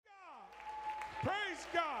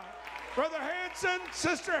Praise God. Brother Hanson,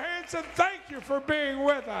 Sister Hanson, thank you for being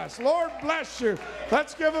with us. Lord bless you.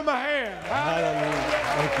 Let's give him a hand. Hallelujah.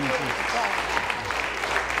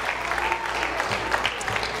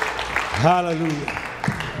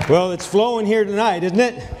 Hallelujah. Well, it's flowing here tonight, isn't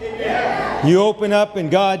it? Yeah. You open up and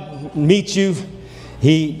God meets you.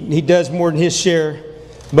 He does more than his share.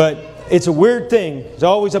 But it's a weird thing. There's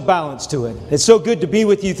always a balance to it. It's so good to be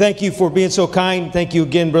with you. Thank you for being so kind. Thank you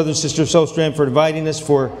again, Brother and Sister Solstrand, for inviting us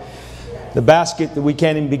for the basket that we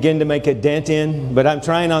can't even begin to make a dent in. But I'm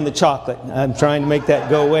trying on the chocolate. I'm trying to make that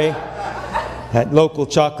go away. That local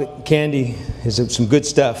chocolate candy is some good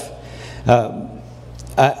stuff. I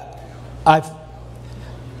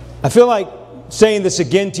feel like saying this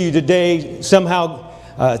again to you today. Somehow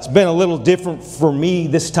it's been a little different for me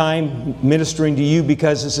this time ministering to you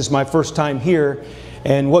because this is my first time here.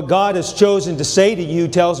 And what God has chosen to say to you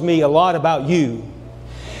tells me a lot about you.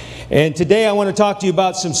 And today I want to talk to you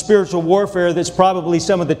about some spiritual warfare that's probably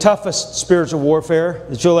some of the toughest spiritual warfare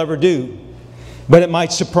that you'll ever do. But it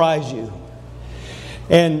might surprise you.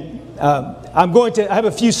 And I have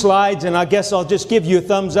a few slides, and I guess I'll just give you a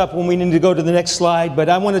thumbs up when we need to go to the next slide. But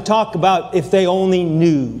I want to talk about if they only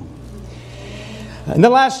knew. In the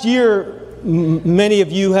last year, many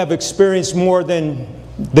of you have experienced more than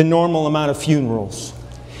the normal amount of funerals.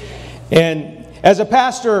 And as a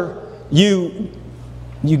pastor, you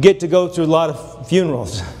get to go through a lot of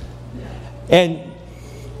funerals. And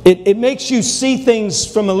it makes you see things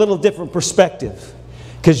from a little different perspective.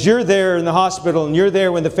 Because you're there in the hospital and you're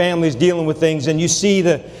there when the family's dealing with things and you see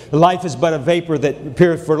the life is but a vapor that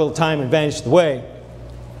appeareth for a little time and vanished away.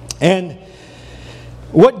 And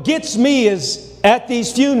what gets me is at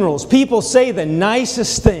these funerals, people say the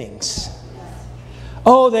nicest things.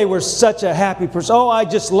 Oh, they were such a happy person. Oh, I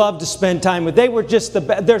just loved to spend time with them. They were just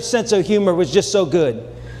their sense of humor was just so good.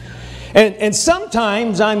 And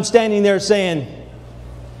sometimes I'm standing there saying,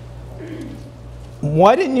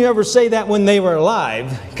 why didn't you ever say that when they were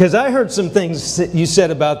alive? Because I heard some things that you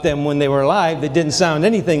said about them when they were alive that didn't sound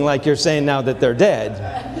anything like you're saying now that they're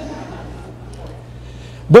dead.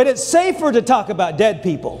 But it's safer to talk about dead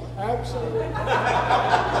people. Absolutely.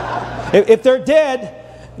 If they're dead,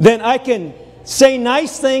 then I can say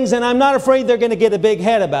nice things and I'm not afraid they're going to get a big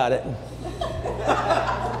head about it.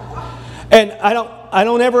 And I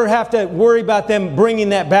don't ever have to worry about them bringing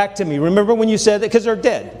that back to me. Remember when you said that? Because they're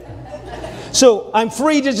dead. So I'm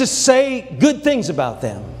free to just say good things about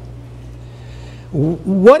them.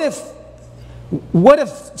 What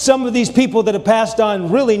if some of these people that have passed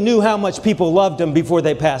on really knew how much people loved them before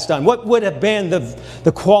they passed on? What would have been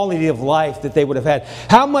the quality of life that they would have had?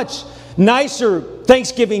 How much nicer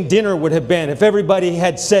Thanksgiving dinner would have been if everybody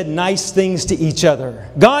had said nice things to each other,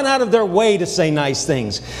 gone out of their way to say nice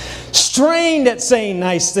things, strained at saying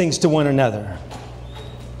nice things to one another.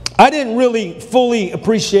 I didn't really fully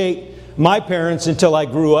appreciate my parents until I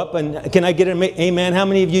grew up. And can I get an amen? How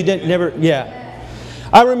many of you didn't never? Yeah.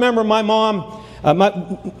 I remember my mom,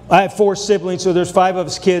 I have 4 siblings, so there's 5 of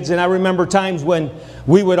us kids. And I remember times when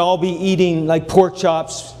we would all be eating like pork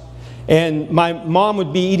chops. And my mom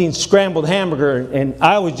would be eating scrambled hamburger. And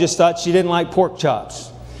I always just thought she didn't like pork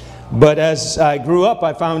chops. But as I grew up,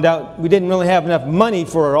 I found out we didn't really have enough money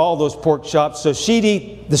for all those pork chops. So she'd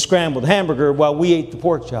eat the scrambled hamburger while we ate the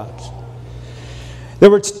pork chops. There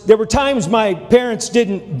were times my parents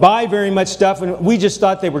didn't buy very much stuff and we just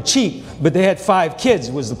thought they were cheap. But they had 5 kids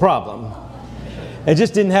was the problem. They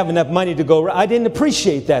just didn't have enough money to go. I didn't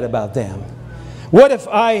appreciate that about them. What if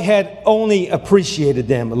I had only appreciated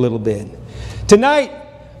them a little bit? Tonight,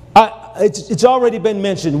 it's already been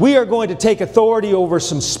mentioned. We are going to take authority over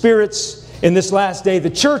some spirits in this last day. The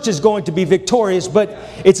church is going to be victorious, but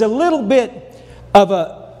it's a little bit of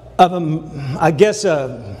I guess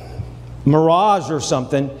a mirage or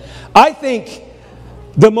something. I think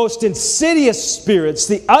the most insidious spirits,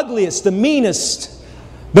 the ugliest, the meanest,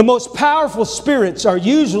 the most powerful spirits are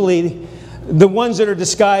usually the ones that are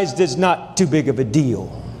disguised as not too big of a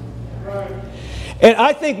deal. And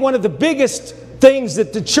I think one of the biggest things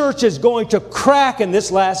that the church is going to crack in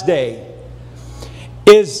this last day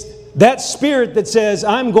is that spirit that says,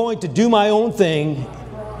 I'm going to do my own thing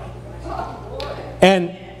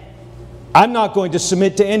and I'm not going to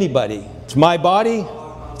submit to anybody. It's my body.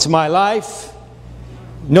 It's my life.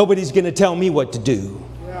 Nobody's going to tell me what to do.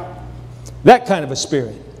 That kind of a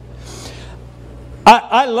spirit.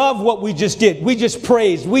 I love what we just did. We just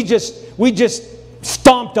praised. We just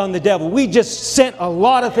stomped on the devil. We just sent a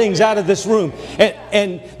lot of things out of this room.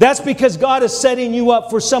 And that's because God is setting you up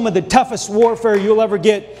for some of the toughest warfare you'll ever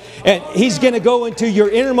get. And He's going to go into your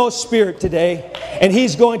innermost spirit today. And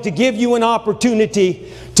He's going to give you an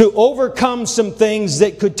opportunity to overcome some things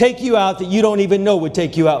that could take you out that you don't even know would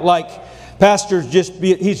take you out. Like,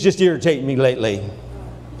 he's just irritating me lately.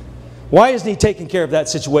 Why isn't He taking care of that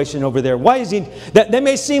situation over there? Why is He... That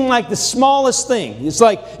may seem like the smallest thing. It's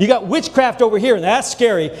like you got witchcraft over here, and that's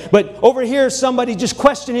scary. But over here, somebody just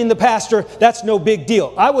questioning the pastor, that's no big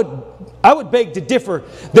deal. I would beg to differ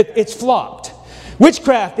that it's flopped.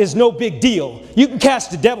 Witchcraft is no big deal. You can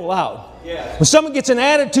cast the devil out. Yeah. When someone gets an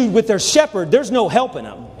attitude with their shepherd, there's no helping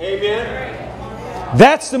them. Amen.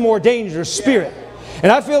 That's the more dangerous spirit.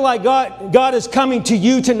 And I feel like God is coming to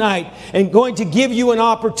you tonight and going to give you an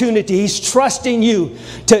opportunity. He's trusting you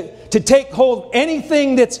to take hold of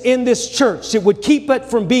anything that's in this church that would keep it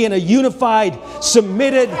from being a unified,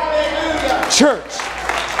 submitted church.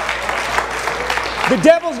 The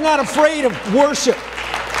devil's not afraid of worship.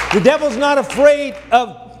 The devil's not afraid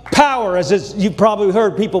of power, as you probably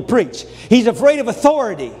heard people preach. He's afraid of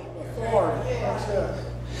authority.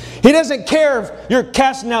 He doesn't care if you're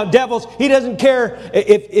casting out devils. He doesn't care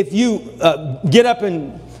if you get up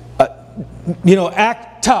and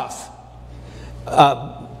act tough.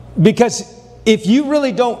 Because if you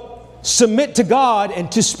really don't submit to God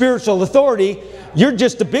and to spiritual authority, you're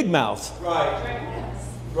just a big mouth.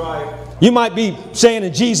 Right. You might be saying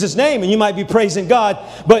in Jesus' name and you might be praising God,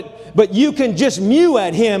 but you can just mew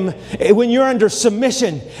at Him when you're under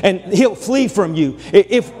submission and He'll flee from you.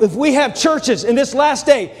 If we have churches in this last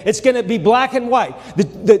day, it's going to be black and white.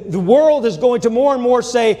 The world is going to more and more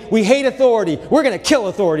say, we hate authority. We're going to kill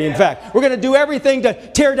authority, in fact. We're going to do everything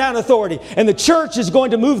to tear down authority. And the church is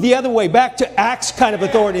going to move the other way, back to Acts kind of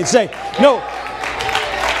authority and say, no,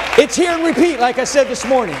 it's hear and repeat, like I said this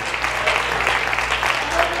morning.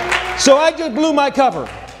 So I just blew my cover.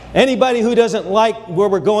 Anybody who doesn't like where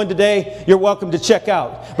we're going today, you're welcome to check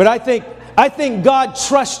out. But I think God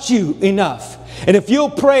trusts you enough. And if you'll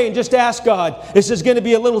pray and just ask God, this is going to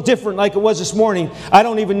be a little different like it was this morning. I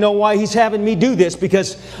don't even know why He's having me do this,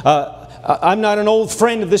 because I'm not an old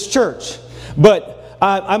friend of this church. But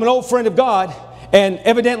I'm an old friend of God. And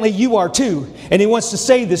evidently you are too. And He wants to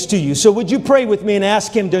say this to you. So would you pray with me and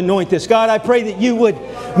ask Him to anoint this? God, I pray that you would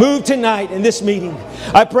move tonight in this meeting.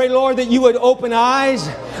 I pray, Lord, that you would open eyes.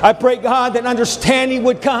 I pray, God, that understanding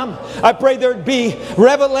would come. I pray there'd be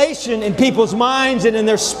revelation in people's minds and in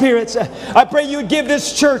their spirits. I pray you would give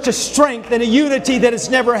this church a strength and a unity that it's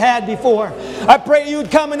never had before. I pray you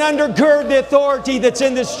would come and undergird the authority that's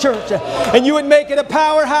in this church. And you would make it a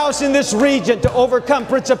powerhouse in this region to overcome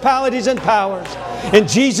principalities and powers. In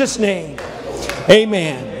Jesus' name,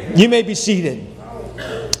 amen. You may be seated.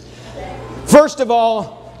 First of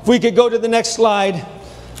all, if we could go to the next slide.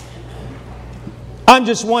 I'm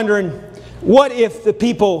just wondering, what if the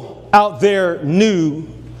people out there knew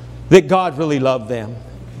that God really loved them?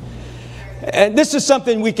 And this is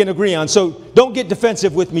something we can agree on, so don't get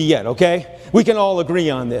defensive with me yet, okay? We can all agree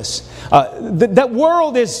on this. That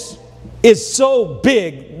world is so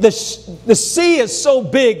big. The sea is so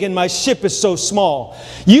big and my ship is so small.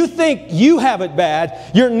 You think you have it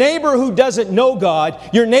bad. Your neighbor who doesn't know God,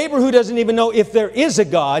 your neighbor who doesn't even know if there is a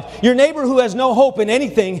God, your neighbor who has no hope in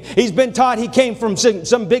anything, he's been taught he came from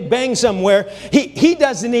some big bang somewhere. He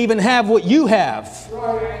doesn't even have what you have.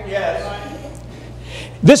 Yes.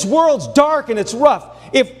 This world's dark and it's rough.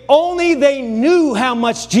 If only they knew how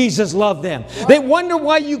much Jesus loved them. They wonder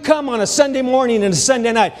why you come on a Sunday morning and a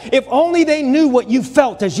Sunday night. If only they knew what you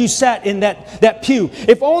felt as you sat in that pew.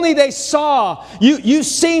 If only they saw you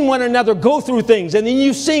seen one another go through things, and then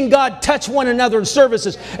you seen God touch one another in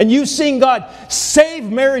services, and you seen God save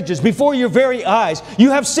marriages before your very eyes.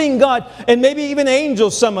 You have seen God, and maybe even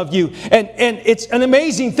angels, some of you, and it's an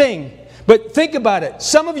amazing thing. But think about it.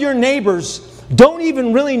 Some of your neighbors don't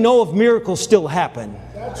even really know if miracles still happen.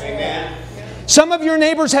 Amen. Some of your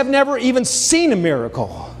neighbors have never even seen a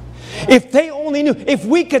miracle. If they only knew, if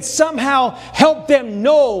we could somehow help them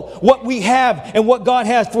know what we have and what God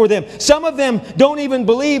has for them. Some of them don't even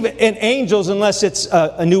believe in angels unless it's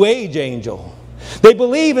a New Age angel. They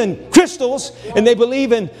believe in crystals, and they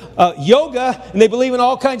believe in yoga, and they believe in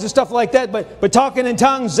all kinds of stuff like that. But talking in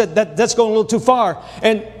tongues, that's going a little too far.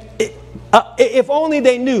 And if only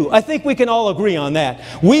they knew. I think we can all agree on that.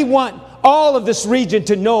 We want all of this region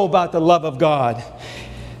to know about the love of God.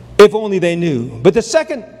 If only they knew. But the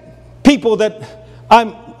second people that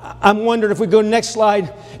I'm wondering, if we go to the next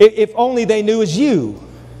slide, if only they knew, is you.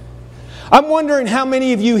 I'm wondering how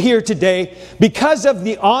many of you here today, because of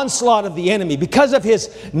the onslaught of the enemy, because of his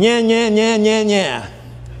nya, nya, nya, nya, nya,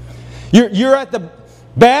 you're at the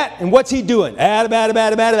bat, and what's he doing? And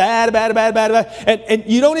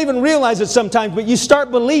you don't even realize it sometimes, but you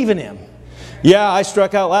start believing him. Yeah, I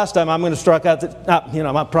struck out last time. I'm going to strike out.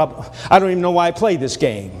 I don't even know why I played this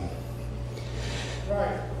game.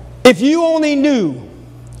 If you only knew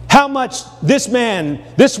how much this man,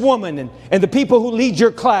 this woman, and the people who lead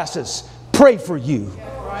your classes pray for you.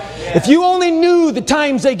 If you only knew the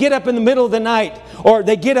times they get up in the middle of the night, or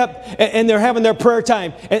they get up and they're having their prayer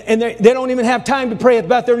time, and they don't even have time to pray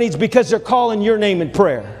about their needs because they're calling your name in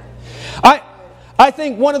prayer. I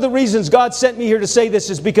think one of the reasons God sent me here to say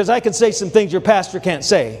this is because I can say some things your pastor can't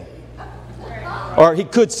say. Or he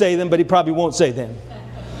could say them, but he probably won't say them.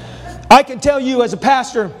 I can tell you as a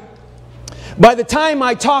pastor, by the time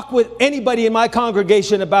I talk with anybody in my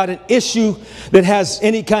congregation about an issue that has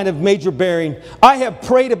any kind of major bearing, I have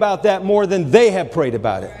prayed about that more than they have prayed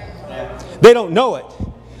about it. They don't know it.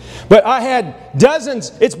 But I had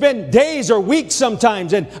dozens, it's been days or weeks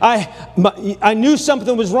sometimes, and I knew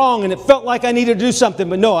something was wrong and it felt like I needed to do something,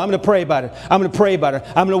 but no, I'm going to pray about it. I'm going to pray about it.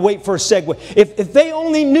 I'm going to wait for a segue. If they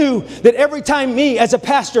only knew that every time me as a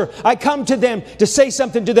pastor, I come to them to say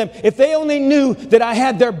something to them, if they only knew that I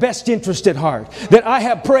had their best interest at heart, that I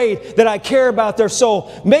have prayed, that I care about their soul,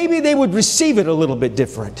 maybe they would receive it a little bit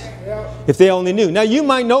different. If they only knew. Now you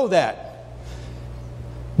might know that,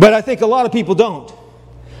 but I think a lot of people don't.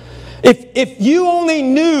 If you only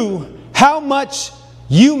knew how much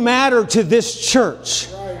you matter to this church.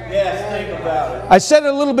 Yes, think about it. I said it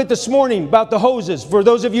a little bit this morning about the hoses. For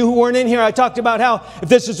those of you who weren't in here, I talked about how if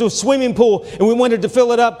this is a swimming pool and we wanted to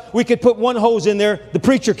fill it up, we could put one hose in there, the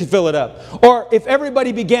preacher could fill it up. Or if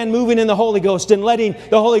everybody began moving in the Holy Ghost and letting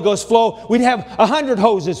the Holy Ghost flow, we'd have 100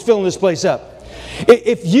 hoses filling this place up.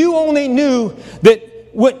 If you only knew that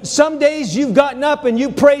some days you've gotten up and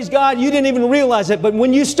you praise God, you didn't even realize it. But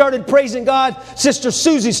when you started praising God, Sister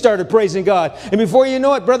Susie started praising God. And before you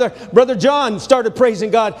know it, Brother John started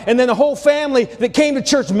praising God. And then the whole family that came to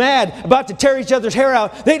church mad, about to tear each other's hair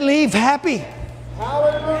out, they leave happy.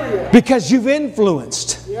 Hallelujah. Because you've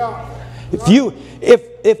influenced. Yeah.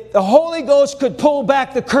 If the Holy Ghost could pull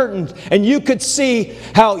back the curtain and you could see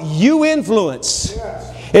how you influence,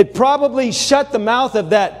 it probably shut the mouth of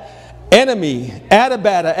that enemy,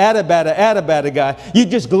 Adabata guy. You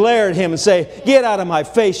just glare at him and say, get out of my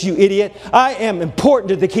face, you idiot. I am important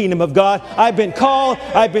to the kingdom of God. I've been called.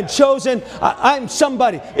 I've been chosen. I'm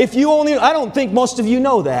somebody. If you only, I don't think most of you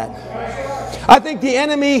know that. I think the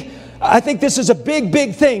enemy, I think this is a big,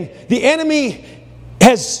 big thing. The enemy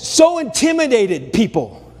has so intimidated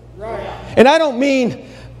people. And I don't mean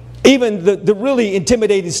even the really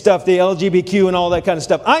intimidating stuff, the LGBTQ and all that kind of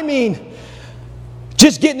stuff. I mean,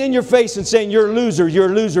 just getting in your face and saying, you're a loser, you're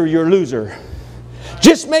a loser, you're a loser.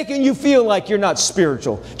 Just making you feel like you're not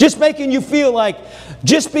spiritual. Just making you feel like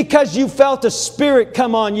just because you felt a spirit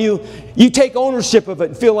come on you, you take ownership of it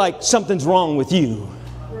and feel like something's wrong with you.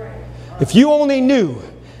 If you only knew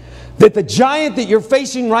that the giant that you're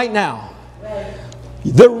facing right now,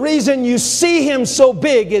 the reason you see him so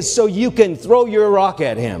big is so you can throw your rock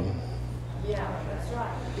at him.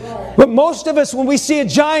 But most of us, when we see a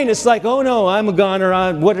giant, it's like, oh no, I'm a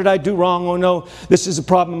goner. What did I do wrong? Oh no, this is a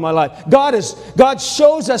problem in my life. God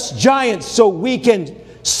shows us giants so we can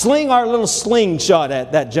sling our little slingshot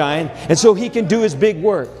at that giant, and so he can do his big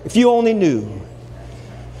work. If you only knew.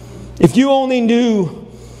 If you only knew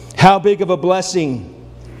how big of a blessing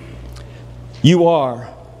you are.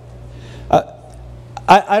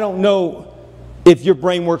 I don't know if your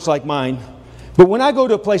brain works like mine, but when I go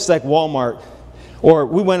to a place like Walmart, or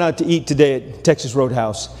we went out to eat today at Texas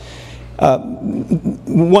Roadhouse.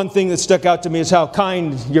 One thing that stuck out to me is how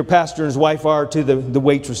kind your pastor and his wife are to the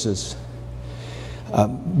waitresses.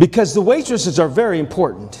 Because the waitresses are very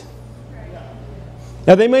important.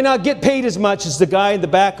 Now, they may not get paid as much as the guy in the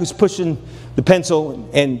back who's pushing the pencil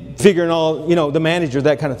and figuring all, the manager,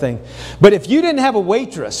 that kind of thing. But if you didn't have a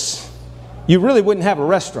waitress, you really wouldn't have a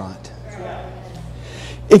restaurant.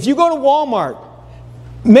 If you go to Walmart,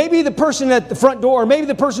 maybe the person at the front door, or maybe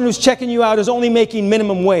the person who's checking you out is only making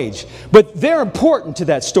minimum wage. But they're important to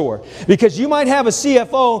that store. Because you might have a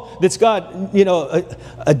CFO that's got,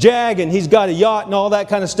 a Jag, and he's got a yacht and all that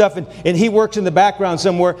kind of stuff, and he works in the background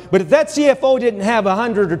somewhere. But if that CFO didn't have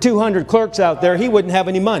 100 or 200 clerks out there, he wouldn't have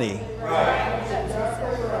any money.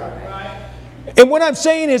 And what I'm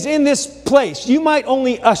saying is, in this place. You might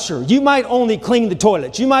only usher. You might only clean the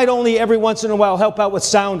toilets. You might only every once in a while help out with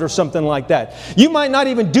sound or something like that. You might not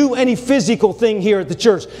even do any physical thing here at the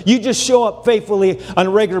church. You just show up faithfully on a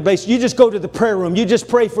regular basis. You just go to the prayer room. You just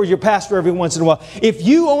pray for your pastor every once in a while. If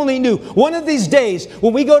you only knew, one of these days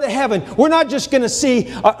when we go to heaven, we're not just going to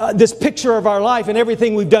see this picture of our life and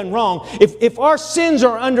everything we've done wrong. If our sins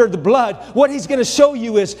are under the blood, what He's going to show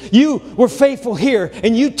you is you were faithful here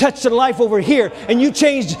and you touched a life over here and you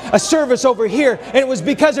changed a service over here, and it was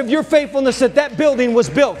because of your faithfulness that that building was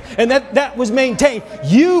built and that was maintained.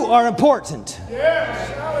 You are important.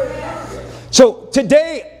 So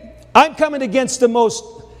today I'm coming against the most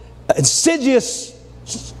insidious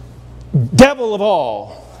devil of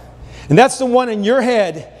all, and that's the one in your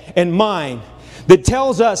head and mine that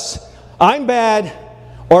tells us I'm bad,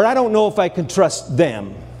 or I don't know if I can trust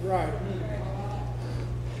them. Right.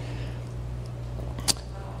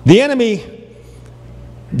 The enemy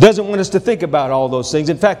doesn't want us to think about all those things.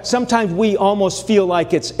 In fact, sometimes we almost feel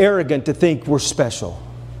like it's arrogant to think we're special.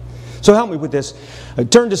 So help me with this.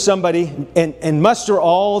 Turn to somebody and muster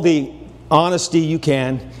all the honesty you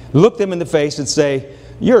can. Look them in the face and say,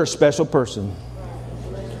 you're a special person.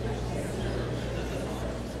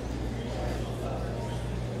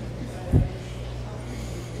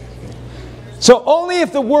 So only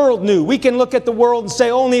if the world knew. We can look at the world and say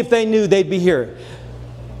only if they knew they'd be here.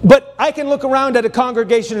 But I can look around at a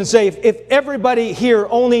congregation and say, if everybody here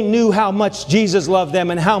only knew how much Jesus loved them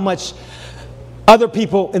and how much other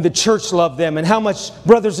people in the church loved them and how much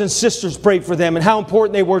brothers and sisters prayed for them and how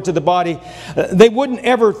important they were to the body, they wouldn't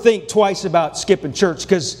ever think twice about skipping church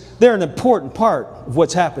because they're an important part of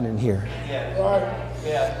what's happening here.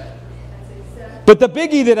 Yeah. But the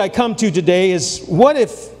biggie that I come to today is, what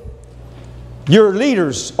if your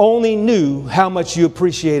leaders only knew how much you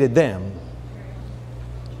appreciated them?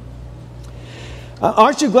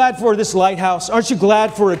 Aren't you glad for this lighthouse? Aren't you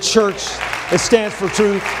glad for a church that stands for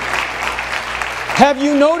truth? Have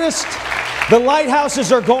you noticed the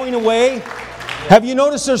lighthouses are going away? Have you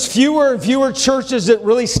noticed there's fewer and fewer churches that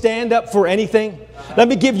really stand up for anything? Let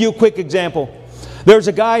me give you a quick example. There's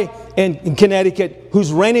a guy in Connecticut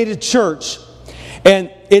who's renting a church,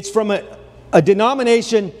 and it's from a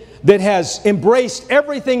denomination that has embraced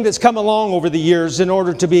everything that's come along over the years in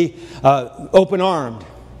order to be open-armed.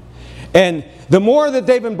 And the more that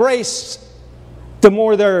they've embraced, the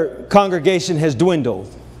more their congregation has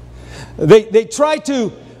dwindled. They try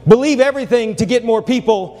to believe everything to get more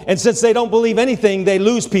people, and since they don't believe anything, they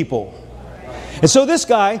lose people. And so this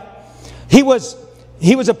guy, he was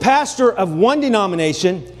a pastor of one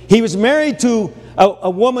denomination. He was married to a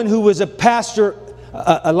woman who was a pastor,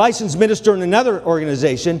 a licensed minister in another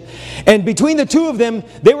organization. And between the two of them,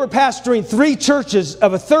 they were pastoring 3 churches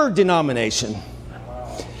of a third denomination,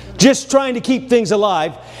 just trying to keep things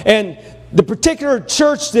alive. And the particular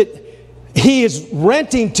church that he is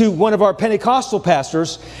renting to one of our Pentecostal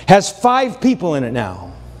pastors has 5 people in it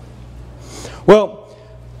now. Well,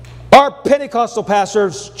 our Pentecostal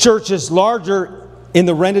pastor's church is larger in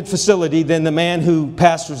the rented facility than the man who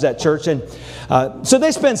pastors that church. And so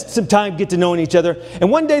they spent some time getting to know each other. And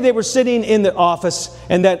one day they were sitting in the office,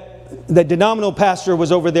 and that denominational pastor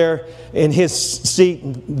was over there in his seat.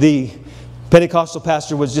 The Pentecostal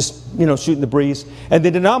pastor was just, shooting the breeze. And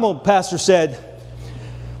the denominational pastor said,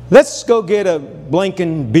 let's go get a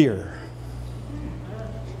blanking beer.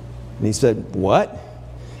 And he said, what?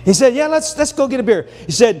 He said, yeah, let's go get a beer.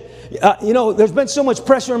 He said, there's been so much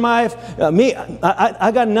pressure in my life.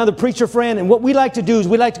 I got another preacher friend, and what we like to do is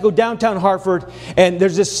we like to go downtown Hartford, and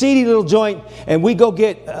there's this seedy little joint, and we go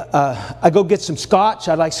get, I go get some scotch.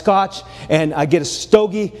 I like scotch, and I get a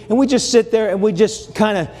stogie, and we just sit there and we just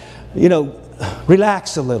kind of,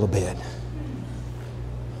 relax a little bit.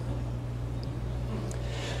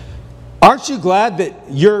 Aren't you glad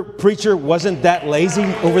that your preacher wasn't that lazy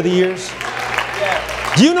over the years?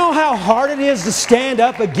 Do you know how hard it is to stand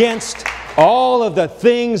up against all of the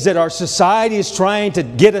things that our society is trying to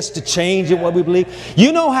get us to change in what we believe?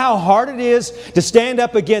 You know how hard it is to stand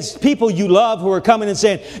up against people you love who are coming and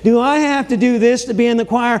saying, do I have to do this to be in the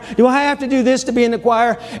choir? Do I have to do this to be in the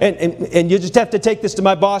choir? And you just have to take this to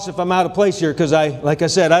my boss if I'm out of place here, because like I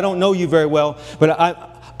said, I don't know you very well. But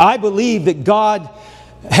I believe that God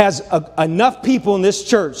has enough people in this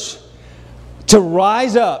church to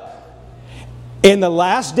rise up in the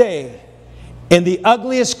last day in the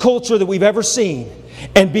ugliest culture that we've ever seen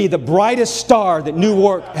and be the brightest star that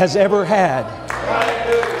Newark has ever had.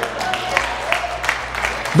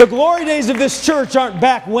 The glory days of this church aren't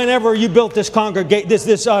back whenever you built this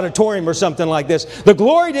this auditorium or something like this. The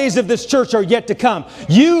glory days of this church are yet to come.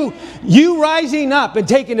 You rising up and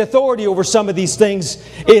taking authority over some of these things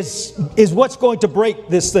is what's going to break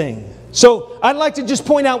this thing. So I'd like to just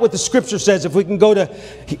point out what the Scripture says. If we can go to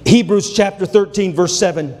Hebrews chapter 13, verse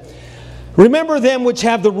 7. Remember them which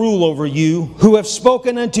have the rule over you, who have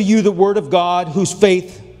spoken unto you the word of God, whose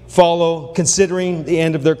faith follow, considering the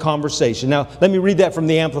end of their conversation. Now, let me read that from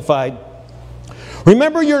the Amplified.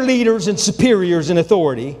 Remember your leaders and superiors in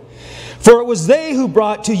authority, for it was they who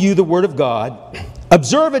brought to you the word of God.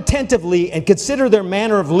 Observe attentively and consider their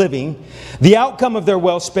manner of living, the outcome of their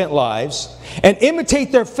well-spent lives, and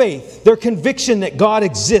imitate their faith, their conviction that God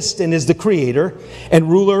exists and is the creator and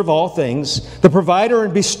ruler of all things, the provider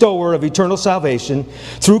and bestower of eternal salvation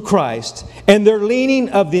through Christ, and their leaning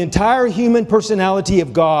of the entire human personality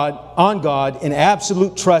of God on God in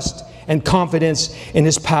absolute trust and confidence in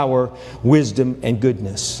His power, wisdom, and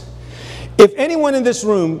goodness. If anyone in this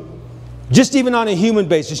room, just even on a human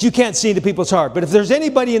basis, you can't see into people's heart, but if there's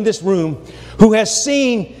anybody in this room who has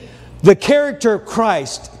seen the character of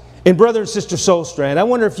Christ in Brother and Sister Solstrand, I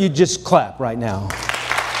wonder if you'd just clap right now.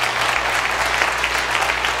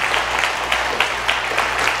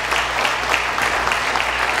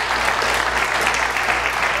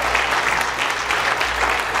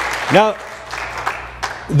 Now,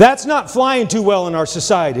 that's not flying too well in our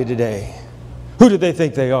society today. Who do they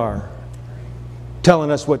think they are?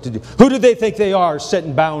 Telling us what to do. Who do they think they are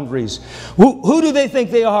setting boundaries? Who do they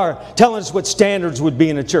think they are telling us what standards would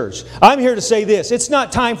be in a church? I'm here to say this. It's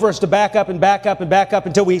not time for us to back up and back up and back up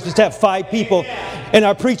until we just have 5 people and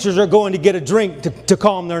our preachers are going to get a drink to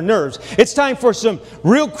calm their nerves. It's time for some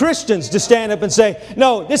real Christians to stand up and say,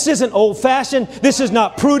 no, this isn't old-fashioned. This is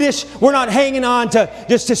not prudish. We're not hanging on to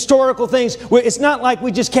just historical things. It's not like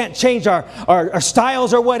we just can't change our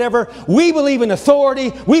styles or whatever. We believe in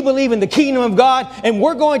authority. We believe in the kingdom of God. And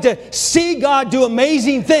we're going to see God do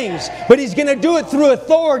amazing things. But He's going to do it through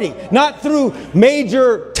authority, not through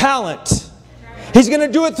major talent. He's going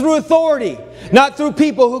to do it through authority, not through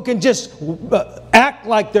people who can just act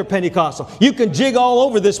like they're Pentecostal. You can jig all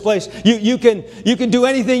over this place. You can do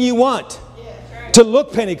anything you want to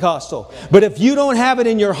look Pentecostal. But if you don't have it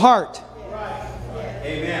in your heart,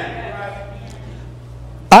 amen.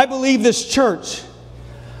 I believe this church,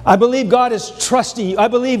 I believe God is trusting you. I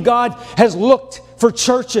believe God has looked for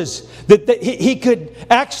churches that He could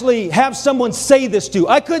actually have someone say this to.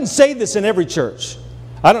 I couldn't say this in every church.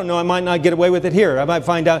 I don't know, I might not get away with it here. I might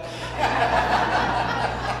find out.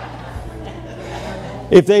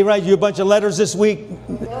 If they write you a bunch of letters this week,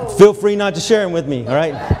 feel free not to share them with me, all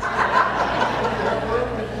right?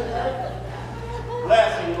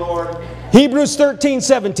 Bless you, Lord. Hebrews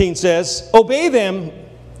 13:17 says, obey them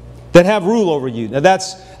that have rule over you. Now that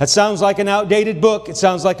sounds like an outdated book. It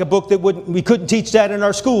sounds like a book that we couldn't teach that in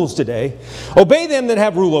our schools today. Obey them that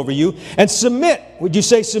have rule over you, and submit. Would you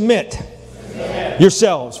say submit?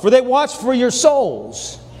 Yourselves. For they watch for your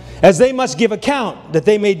souls, as they must give account, that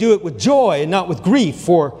they may do it with joy and not with grief,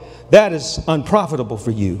 for that is unprofitable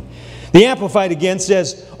for you. The Amplified again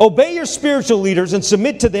says, obey your spiritual leaders and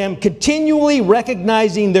submit to them, continually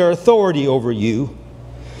recognizing their authority over you.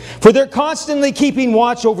 For they're constantly keeping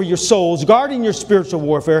watch over your souls, guarding your spiritual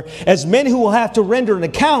warfare, as men who will have to render an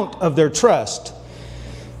account of their trust.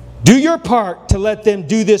 Do your part to let them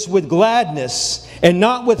do this with gladness, and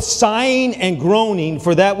not with sighing and groaning,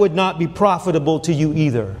 for that would not be profitable to you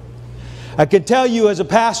either. I can tell you as a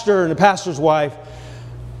pastor and a pastor's wife,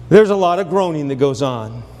 there's a lot of groaning that goes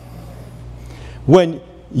on when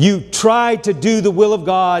you try to do the will of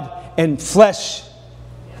God and flesh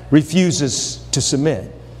refuses to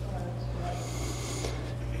submit.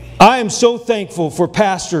 I am so thankful for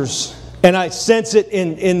pastors, and I sense it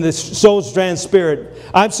in the Solstrand spirit.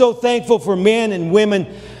 I'm so thankful for men and women,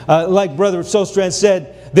 like Brother Solstrand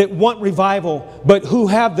said, that want revival, but who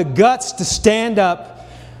have the guts to stand up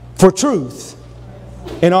for truth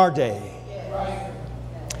in our day.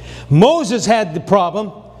 Moses had the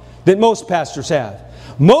problem that most pastors have.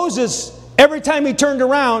 Moses, every time he turned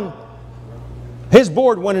around, his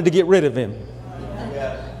board wanted to get rid of him.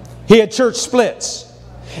 He had church splits.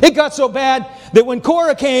 It got so bad that when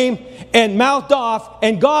Korah came and mouthed off,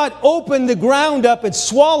 and God opened the ground up and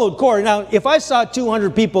swallowed Korah. Now, if I saw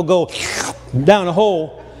 200 people go down a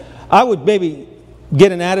hole, I would maybe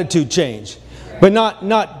get an attitude change. But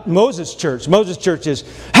not Moses' church. Moses' church is,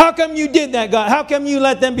 how come you did that, God? How come you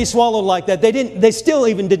let them be swallowed like that? They still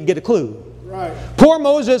even didn't get a clue. Right. Poor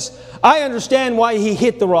Moses, I understand why he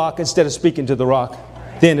hit the rock instead of speaking to the rock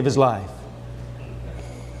at the end of his life.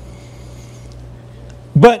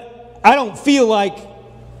 But I don't feel like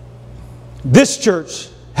This church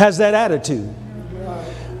has that attitude.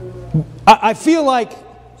 I feel like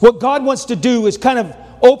what God wants to do is kind of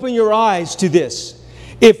open your eyes to this.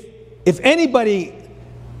 If anybody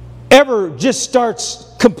ever just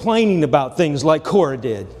starts complaining about things like Cora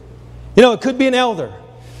did, it could be an elder.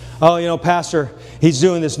 Oh, Pastor, he's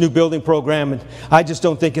doing this new building program, and I just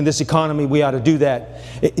don't think in this economy we ought to do that.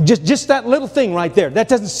 Just that little thing right there. That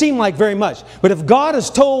doesn't seem like very much. But if God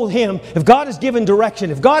has told him, if God has given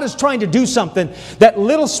direction, if God is trying to do something, that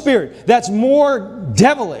little spirit, that's more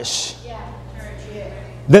devilish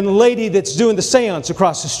than the lady that's doing the seance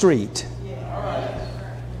across the street.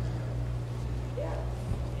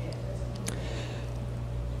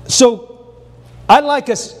 So, I'd like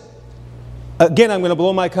us, again, I'm going to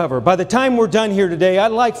blow my cover. By the time we're done here today,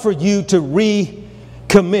 I'd like for you to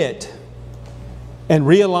recommit and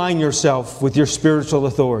realign yourself with your spiritual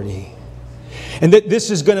authority. And that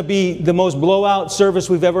this is going to be the most blowout service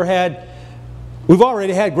we've ever had. We've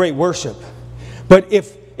already had great worship. But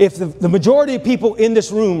if the majority of people in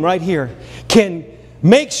this room right here can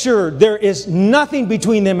make sure there is nothing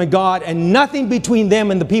between them and God and nothing between them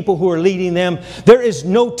and the people who are leading them, there is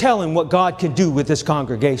no telling what God can do with this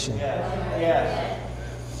congregation. Yes.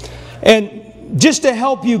 And just to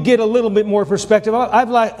help you get a little bit more perspective,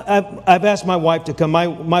 I've asked my wife to come.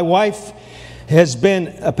 My wife has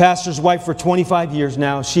been a pastor's wife for 25 years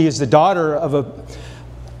now. She is the daughter of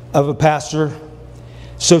a pastor.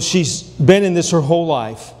 So she's been in this her whole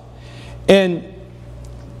life. And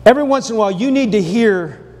every once in a while, you need to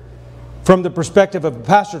hear from the perspective of a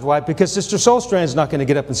pastor's wife, because Sister Solstrand's not going to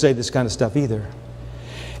get up and say this kind of stuff either.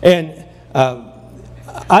 And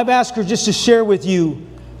I've asked her just to share with you,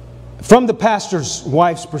 from the pastor's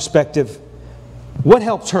wife's perspective, what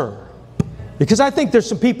helps her. Because I think there's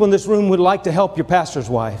some people in this room who would like to help your pastor's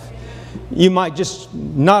wife. You might just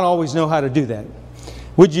not always know how to do that.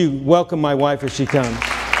 Would you welcome my wife as she comes?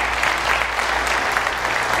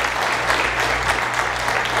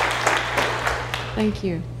 Thank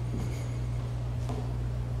you.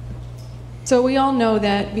 So we all know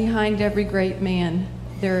that behind every great man,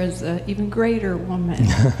 there is an even greater woman.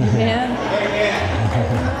 Amen?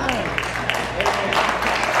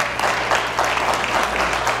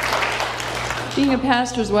 Being a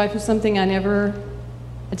pastor's wife is something I never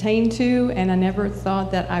attained to, and I never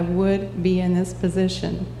thought that I would be in this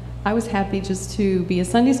position. I was happy just to be a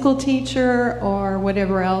Sunday school teacher or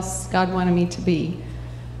whatever else God wanted me to be.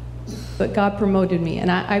 But God promoted me, and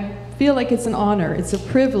I feel like it's an honor, it's a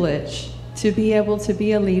privilege to be able to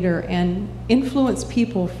be a leader and influence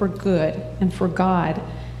people for good and for God.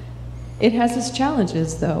 It has its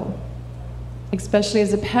challenges, though, especially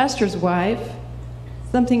as a pastor's wife.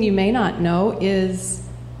 Something you may not know is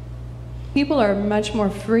people are much more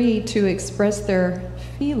free to express their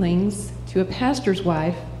feelings to a pastor's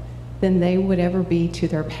wife than they would ever be to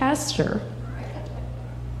their pastor.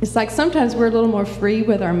 It's like sometimes we're a little more free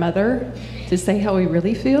with our mother to say how we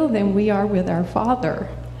really feel than we are with our father.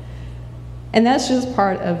 And that's just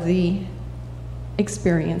part of the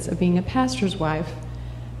experience of being a pastor's wife.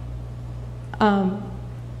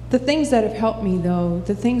 The things that have helped me, though,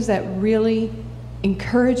 the things that really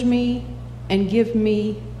encourage me and give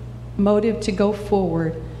me motive to go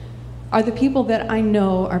forward are the people that I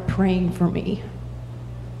know are praying for me.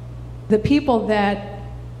 The people that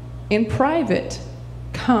in private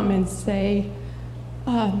come and say,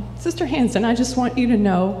 Sister Hanson, I just want you to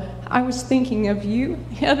know I was thinking of you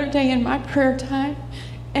the other day in my prayer time,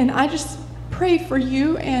 and I just prayed for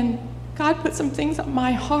you, and God put some things on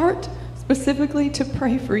my heart specifically to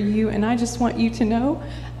pray for you, and I just want you to know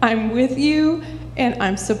I'm with you, and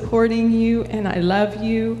I'm supporting you, and I love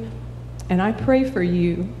you, and I pray for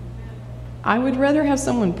you. I would rather have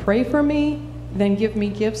someone pray for me than give me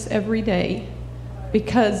gifts every day,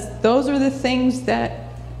 because those are the things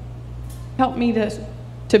that help me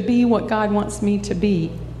to be what God wants me to be.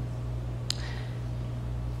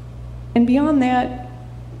 And beyond that,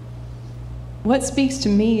 what speaks to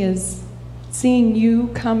me is seeing you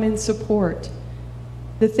come and support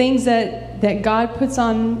the things that God puts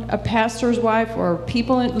on a pastor's wife or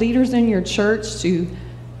people, leaders in your church to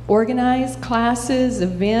organize classes,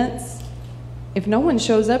 events. If no one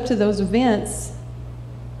shows up to those events,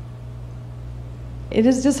 it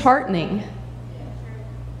is disheartening.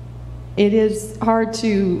 It is hard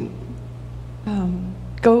to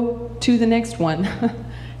go to the next one.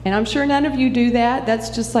 And I'm sure none of you do that. That's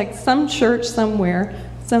just like some church somewhere.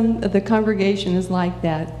 Some of the congregation is like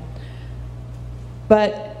that.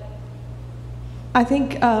 But I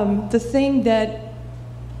think the thing that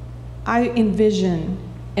I envision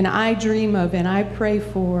and I dream of and I pray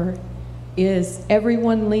for is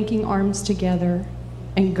everyone linking arms together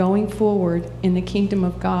and going forward in the kingdom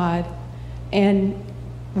of God. And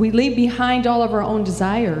we leave behind all of our own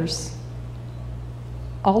desires,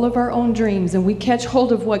 all of our own dreams, and we catch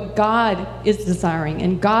hold of what God is desiring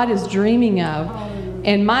and God is dreaming of.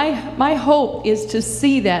 And my hope is to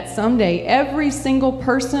see that someday every single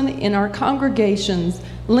person in our congregations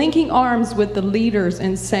linking arms with the leaders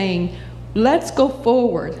and saying, let's go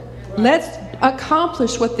forward. Let's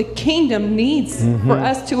accomplish what the kingdom needs for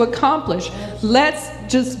us to accomplish. Let's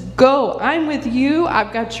just go. I'm with you.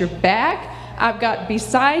 I've got your back. I've got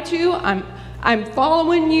beside you. I'm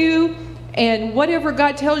following you. And whatever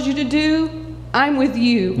God tells you to do, I'm with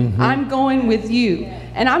you. I'm going with you.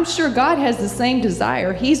 And I'm sure God has the same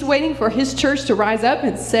desire. He's waiting for His church to rise up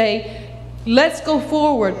and say, let's go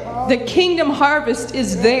forward. The kingdom harvest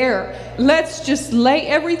is there. Let's just lay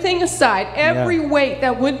everything aside, every weight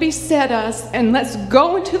that would beset us, and let's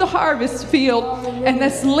go into the harvest field and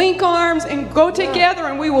let's link arms and go together,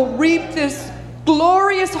 and we will reap this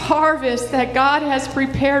glorious harvest that God has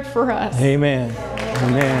prepared for us. Amen.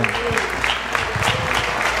 Amen.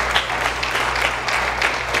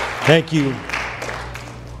 Thank you.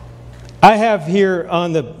 I have here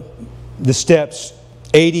on the steps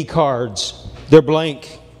 80 cards. They're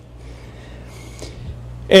blank.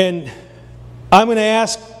 And I'm going to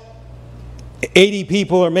ask 80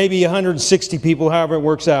 people, or maybe 160 people, however it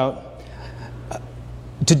works out,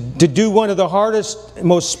 to do one of the hardest,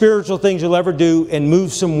 most spiritual things you'll ever do, and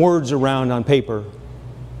move some words around on paper.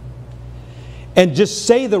 And just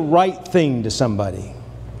say the right thing to somebody.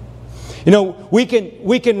 You know, we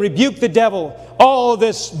can rebuke the devil. All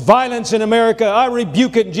this violence in America, I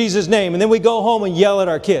rebuke it in Jesus' name. And then we go home and yell at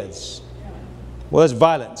our kids. Well, that's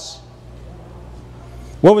violence.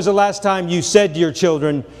 When was the last time you said to your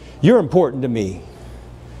children, you're important to me?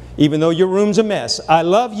 Even though your room's a mess. I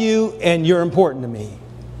love you and you're important to me.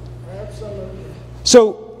 Absolutely.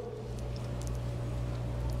 So,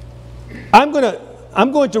 I'm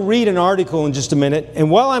going to read an article in just a minute.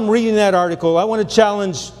 And while I'm reading that article, I want to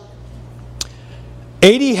challenge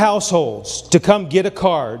 80 households to come get a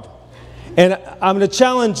card. And I'm going to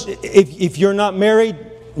challenge, if you're not married,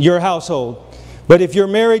 your household. But if you're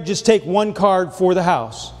married, just take one card for the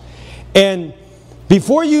house. And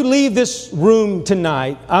before you leave this room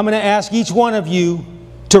tonight, I'm going to ask each one of you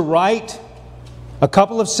to write a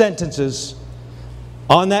couple of sentences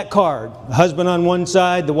on that card. The husband on one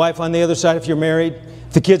side, the wife on the other side if you're married.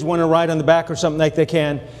 If the kids want to write on the back or something like they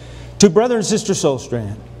can. To Brother and Sister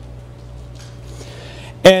Solstrand.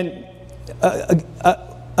 And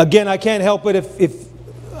again, I can't help it if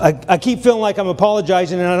I keep feeling like I'm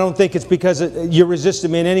apologizing, and I don't think it's because you're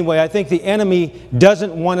resisting me in any way. I think the enemy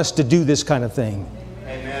doesn't want us to do this kind of thing.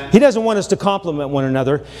 Amen. He doesn't want us to compliment one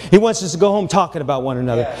another. He wants us to go home talking about one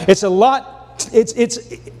another. Yeah. It's a lot.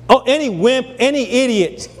 Any wimp, any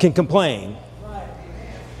idiot can complain. Right.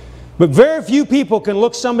 But very few people can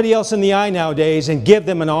look somebody else in the eye nowadays and give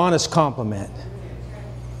them an honest compliment.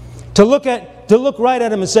 To look right at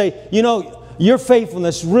them and say, you know, your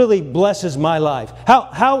faithfulness really blesses my life.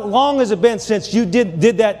 How long has it been since you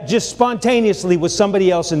did that just spontaneously with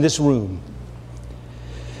somebody else in this room?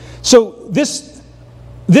 So this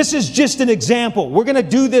is just an example. We're going to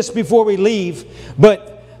do this before we leave,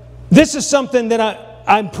 but this is something that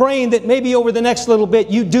I'm praying that maybe over the next little bit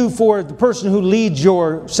you do for the person who leads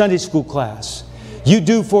your Sunday school class. You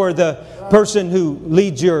do for the person who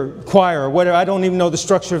leads your choir or whatever. I don't even know the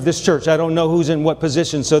structure of this church. I don't know who's in what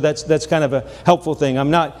position, so that's kind of a helpful thing.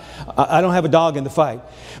 I don't have a dog in the fight.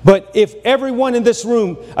 But if everyone in this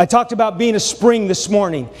room, I talked about being a spring this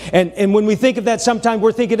morning, and when we think of that, sometimes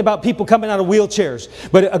we're thinking about people coming out of wheelchairs.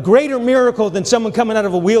 But a greater miracle than someone coming out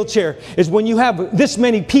of a wheelchair is when you have this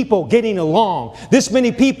many people getting along, this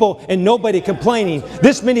many people and nobody complaining,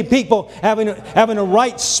 this many people having a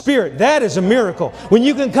right spirit. That is a miracle. When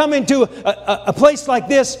you can come into a place like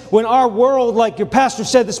this, when our world, like your pastor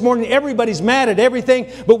said this morning, everybody's mad at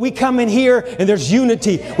everything, but we come in here and there's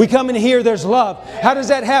unity. We come in here, there's love. How does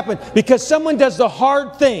that happen? Because someone does the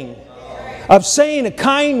hard thing of saying a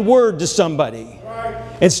kind word to somebody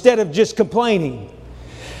instead of just complaining.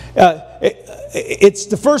 It's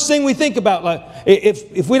the first thing we think about. Like,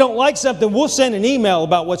 if we don't like something, we'll send an email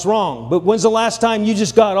about what's wrong. But when's the last time you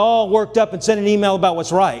just got all worked up and sent an email about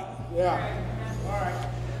what's right? Yeah.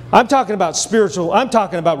 I'm talking about spiritual. I'm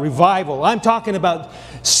talking about revival. I'm talking about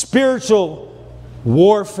spiritual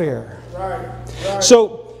warfare. Right.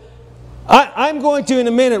 So I'm going to, in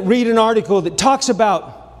a minute, read an article that talks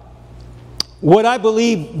about what I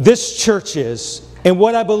believe this church is and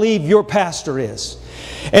what I believe your pastor is.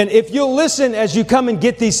 And if you'll listen as you come and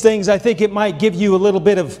get these things, I think it might give you a little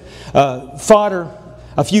bit of fodder,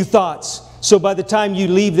 a few thoughts so by the time you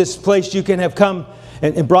leave this place, you can have come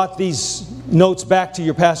and brought these notes back to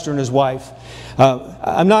your pastor and his wife.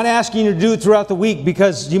 I'm not asking you to do it throughout the week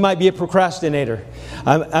because you might be a procrastinator.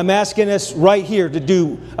 I'm asking us right here to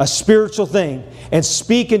do a spiritual thing and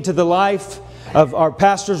speak into the life of our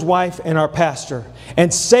pastor's wife and our pastor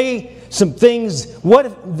and say some things. What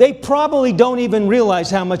if they probably don't even realize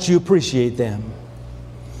how much you appreciate them?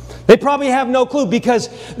 They probably have no clue because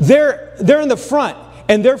they're in the front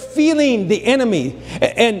and they're feeling the enemy,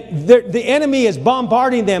 and the enemy is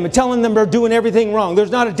bombarding them and telling them they're doing everything wrong.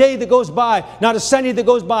 There's not a day that goes by, not a Sunday that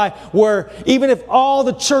goes by, where even if all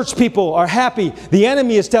the church people are happy, the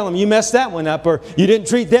enemy is telling them, you messed that one up, or you didn't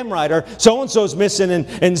treat them right, or so-and-so's missing, and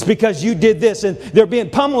it's because you did this. And they're being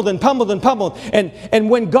pummeled and pummeled and pummeled. And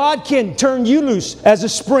when God can turn you loose as a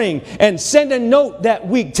spring and send a note that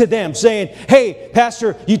week to them saying, hey,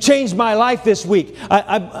 Pastor, you changed my life this week.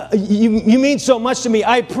 You mean so much to me.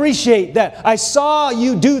 I appreciate that. I saw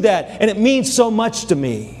you do that, and it means so much to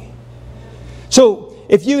me. So,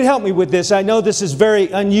 if you'd help me with this, I know this is very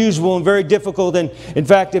unusual and very difficult. And in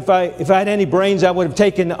fact, if I had any brains, I would have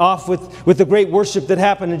taken off with the great worship that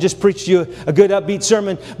happened and just preached you a good upbeat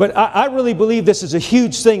sermon. But I really believe this is a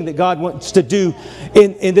huge thing that God wants to do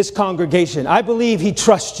in this congregation. I believe He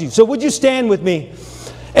trusts you. So would you stand with me?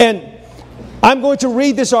 And I'm going to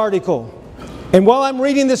read this article. And while I'm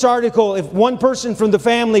reading this article, if one person from the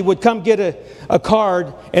family would come get a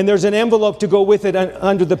card, and there's an envelope to go with it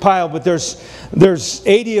under the pile, but there's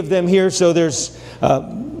 80 of them here, so there's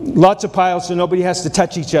lots of piles, so nobody has to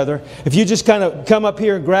touch each other. If you just kind of come up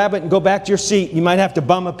here and grab it and go back to your seat, you might have to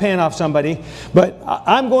bum a pen off somebody. But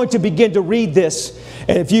I'm going to begin to read this,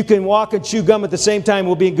 and if you can walk and chew gum at the same time,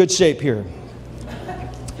 we'll be in good shape here.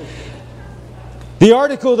 The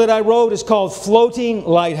article that I wrote is called Floating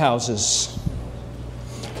Lighthouses.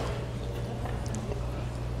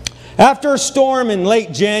 After a storm in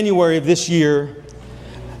late January of this year,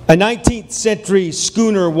 a 19th century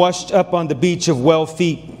schooner washed up on the beach of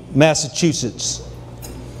Wellfleet, Massachusetts.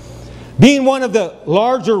 Being one of the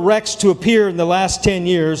larger wrecks to appear in the last 10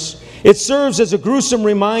 years, it serves as a gruesome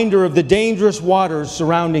reminder of the dangerous waters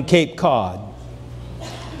surrounding Cape Cod.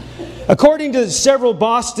 According to several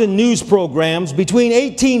Boston news programs, between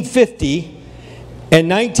 1850 and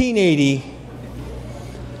 1980,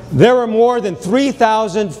 there were more than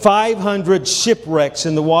 3,500 shipwrecks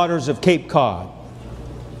in the waters of Cape Cod.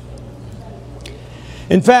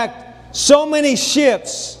 In fact, so many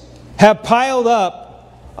ships have piled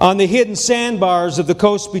up on the hidden sandbars of the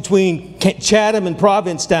coast between Chatham and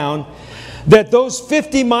Provincetown that those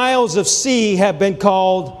 50 miles of sea have been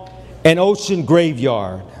called an ocean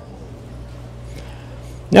graveyard.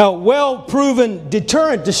 Now, well-proven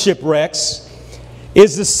deterrent to shipwrecks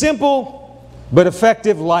is the simple but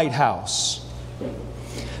effective lighthouse.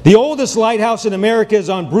 The oldest lighthouse in America is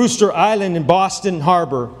on Brewster Island in Boston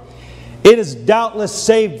Harbor. It has doubtless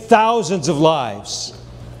saved thousands of lives.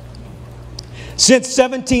 Since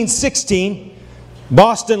 1716,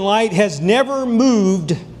 Boston Light has never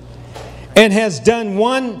moved and has done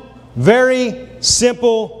one very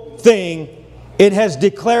simple thing. It has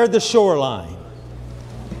declared the shoreline.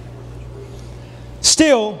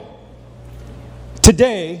 Still,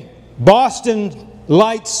 today, Boston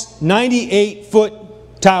Light's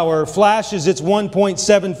 98-foot tower flashes its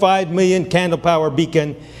 1.75 million candle power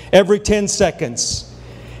beacon every 10 seconds,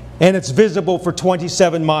 and it's visible for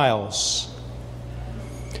 27 miles.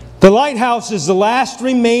 The lighthouse is the last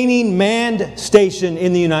remaining manned station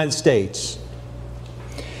in the United States.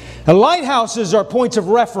 Now, lighthouses are points of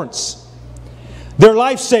reference. They're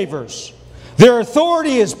lifesavers. Their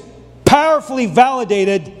authority is powerfully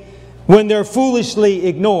validated when they're foolishly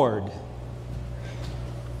ignored.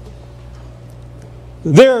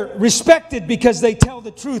 They're respected because they tell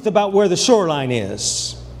the truth about where the shoreline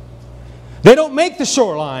is. They don't make the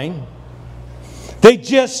shoreline. They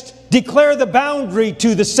just declare the boundary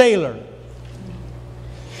to the sailor.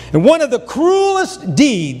 And one of the cruelest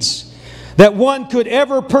deeds that one could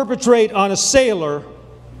ever perpetrate on a sailor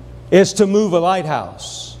is to move a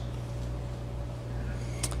lighthouse.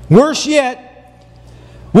 Worse yet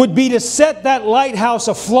would be to set that lighthouse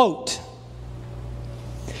afloat,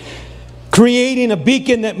 creating a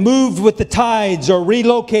beacon that moved with the tides or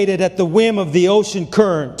relocated at the whim of the ocean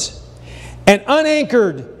current. An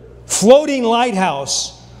unanchored, floating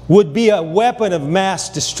lighthouse would be a weapon of mass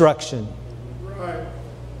destruction. Right.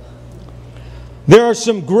 There are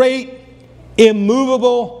some great,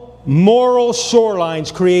 immovable, moral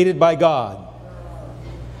shorelines created by God.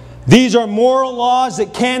 These are moral laws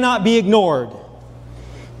that cannot be ignored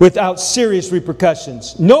without serious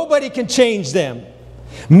repercussions. Nobody can change them.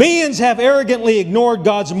 Millions have arrogantly ignored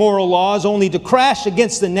God's moral laws only to crash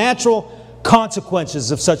against the natural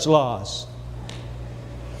consequences of such laws.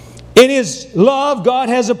 In His love, God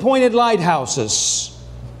has appointed lighthouses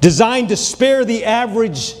designed to spare the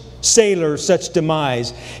average sailor such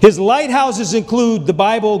demise. His lighthouses include the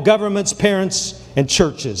Bible, governments, parents, and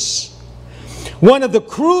churches. One of the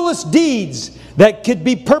cruelest deeds that could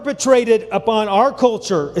be perpetrated upon our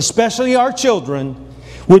culture, especially our children,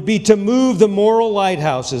 would be to move the moral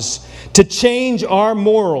lighthouses, to change our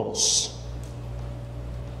morals,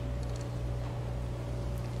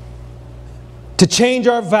 to change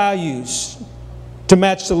our values to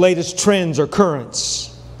match the latest trends or currents.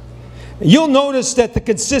 You'll notice that the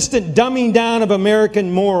consistent dumbing down of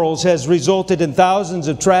American morals has resulted in thousands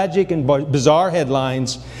of tragic and bizarre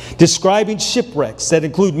headlines describing shipwrecks that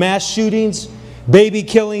include mass shootings, baby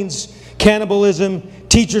killings, cannibalism,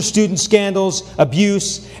 teacher-student scandals,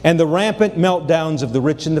 abuse, and the rampant meltdowns of the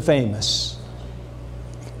rich and the famous.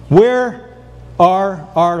 Where are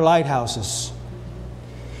our lighthouses?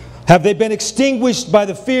 Have they been extinguished by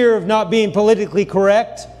the fear of not being politically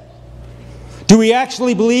correct? Do we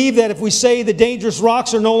actually believe that if we say the dangerous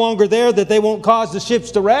rocks are no longer there, that they won't cause the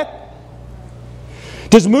ships to wreck?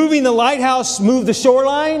 Does moving the lighthouse move the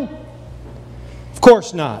shoreline? Of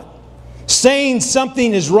course not. Saying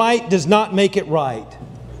something is right does not make it right.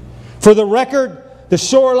 For the record, the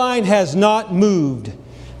shoreline has not moved.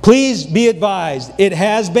 Please be advised, it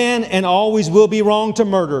has been and always will be wrong to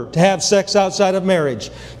murder, to have sex outside of marriage,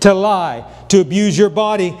 to lie, to abuse your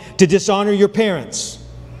body, to dishonor your parents.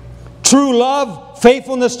 True love,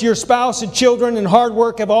 faithfulness to your spouse and children, and hard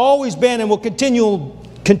work have always been and will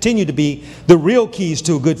continue to be the real keys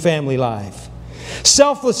to a good family life.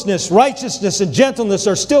 Selflessness, righteousness, and gentleness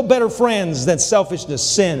are still better friends than selfishness,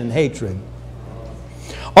 sin, and hatred.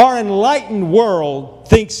 Our enlightened world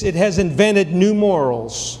thinks it has invented new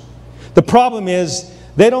morals. The problem is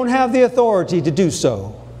they don't have the authority to do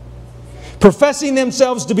so. Professing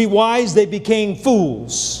themselves to be wise, they became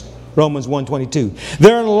fools. Romans 1:22.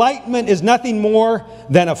 Their enlightenment is nothing more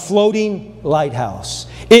than a floating lighthouse.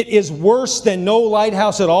 It is worse than no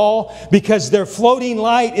lighthouse at all because their floating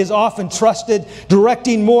light is often trusted,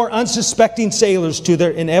 directing more unsuspecting sailors to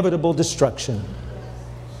their inevitable destruction.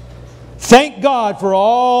 Thank God for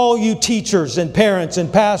all you teachers and parents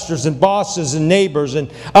and pastors and bosses and neighbors and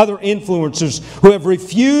other influencers who have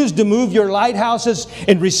refused to move your lighthouses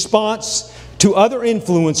in response to other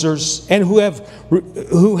influencers and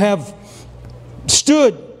who have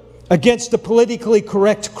stood against the politically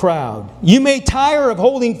correct crowd. You may tire of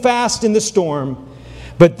holding fast in the storm,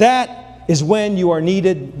 but that is when you are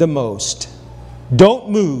needed the most.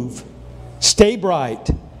 Don't move. Stay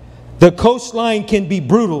bright. The coastline can be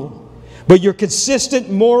brutal, but your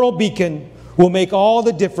consistent moral beacon will make all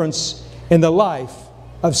the difference in the life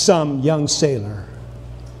of some young sailor.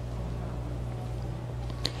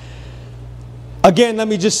 Again, let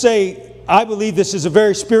me just say, I believe this is a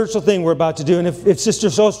very spiritual thing we're about to do. And if Sister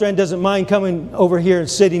Solstrand doesn't mind coming over here and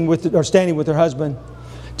sitting with or standing with her husband,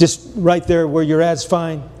 just right there where you're at is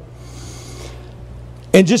fine.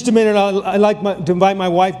 In just a minute, I'd like to invite my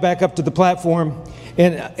wife back up to the platform.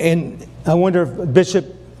 And I wonder if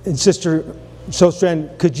Bishop and Sister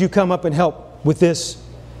Solstrand, could you come up and help with this?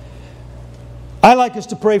 I'd like us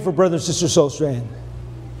to pray for Brother and Sister Solstrand.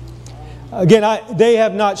 Again, they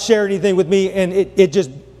have not shared anything with me, and it just,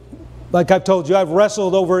 like I've told you, I've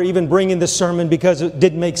wrestled over even bringing this sermon because it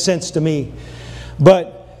didn't make sense to me.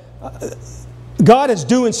 But God is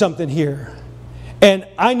doing something here. And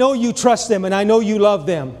I know you trust them, and I know you love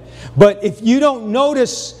them. But if you don't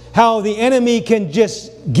notice how the enemy can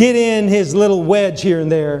just get in his little wedge here and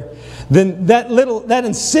there, then that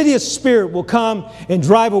insidious spirit will come and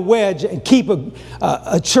drive a wedge and keep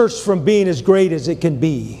a church from being as great as it can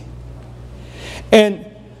be. And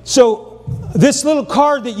so this little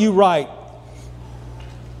card that you write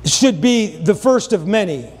should be the first of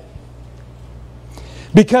many.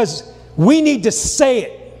 Because we need to say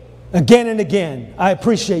it again and again. I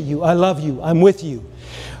appreciate you. I love you. I'm with you.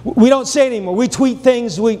 We don't say it anymore. We tweet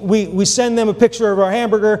things. We send them a picture of our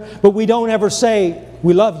hamburger, but we don't ever say,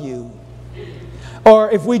 we love you.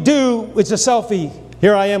 Or if we do, it's a selfie.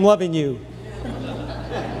 Here I am loving you.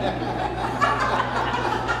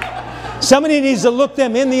 Somebody needs to look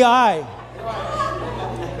them in the eye.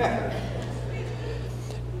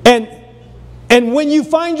 And when you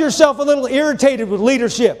find yourself a little irritated with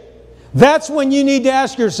leadership, that's when you need to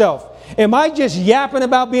ask yourself, am I just yapping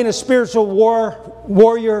about being a spiritual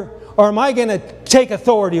warrior, or am I going to take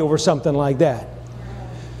authority over something like that?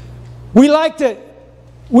 We like to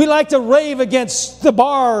We like to rave against the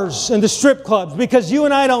bars and the strip clubs because you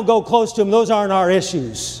and I don't go close to them. Those aren't our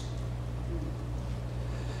issues.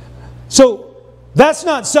 So that's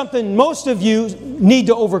not something most of you need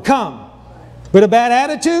to overcome. But a bad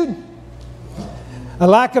attitude, a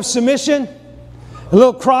lack of submission, a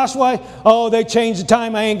little crosswise. Oh, they changed the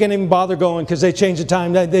time. I ain't going to even bother going because they changed the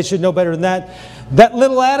time. They should know better than that. That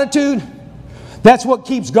little attitude, that's what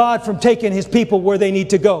keeps God from taking His people where they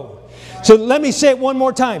need to go. So let me say it one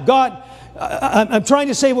more time. I'm trying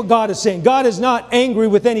to say what God is saying. God is not angry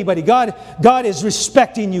with anybody. God is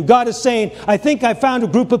respecting you. God is saying, I think I found a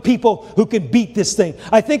group of people who can beat this thing.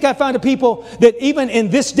 I think I found a people that even in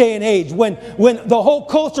this day and age, when the whole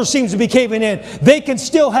culture seems to be caving in, they can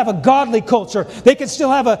still have a godly culture. They can still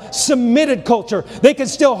have a submitted culture. They can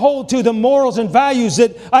still hold to the morals and values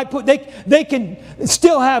that I put. They can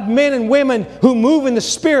still have men and women who move in the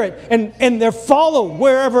Spirit and they're followed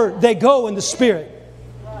wherever they go in the Spirit.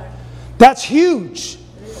 That's huge.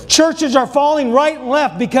 Churches are falling right and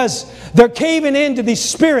left because they're caving into these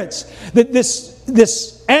spirits,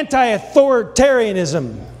 this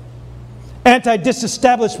anti-authoritarianism,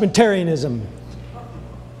 anti-disestablishmentarianism.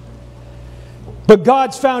 But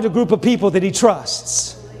God's found a group of people that He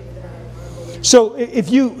trusts. So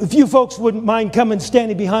if you folks wouldn't mind coming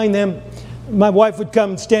standing behind them, my wife would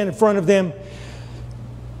come and stand in front of them.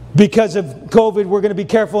 Because of COVID, we're going to be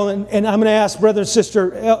careful, and I'm going to ask Brother and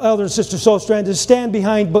Sister, Elder and Sister Solstrand to stand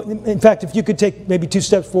behind. But in fact, if you could take maybe 2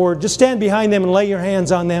 steps forward, just stand behind them and lay your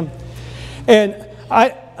hands on them. And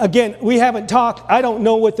again, we haven't talked. I don't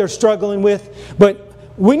know what they're struggling with, but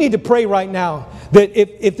we need to pray right now that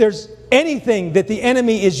if there's anything that the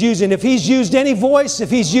enemy is using, if he's used any voice, if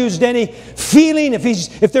he's used any feeling,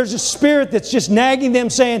 if there's a spirit that's just nagging them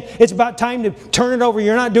saying, it's about time to turn it over,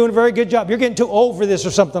 you're not doing a very good job, you're getting too old for this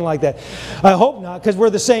or something like that. I hope not, because we're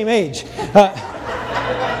the same age. But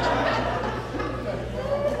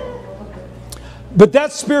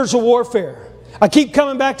that's spiritual warfare. I keep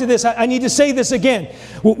coming back to this. I need to say this again.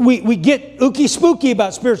 We get ooky spooky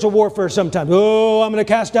about spiritual warfare sometimes. Oh, I'm going to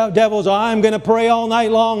cast out devils. I'm going to pray all night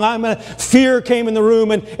long. Fear came in the room,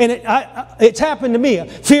 and it's happened to me.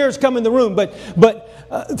 Fear has come in the room,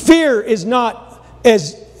 but fear is not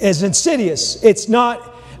as insidious. It's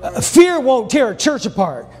not. Fear won't tear a church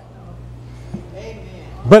apart,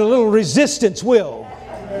 but a little resistance will.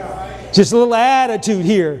 Just a little attitude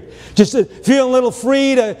here. Just to feel a little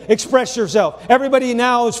free to express yourself. Everybody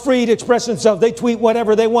now is free to express themselves. They tweet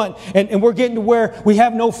whatever they want. And we're getting to where we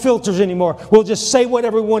have no filters anymore. We'll just say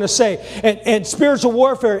whatever we want to say. And spiritual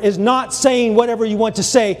warfare is not saying whatever you want to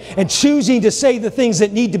say and choosing to say the things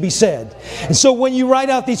that need to be said. And so when you write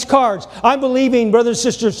out these cards, I'm believing, Brother and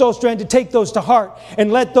Sister Solstrand, to take those to heart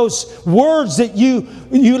and let those words that you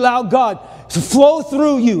allow God to flow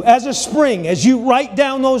through you as a spring, as you write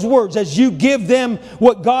down those words, as you give them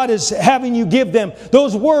what God is having you give them.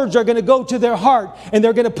 Those words are going to go to their heart, and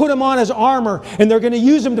they're going to put them on as armor, and they're going to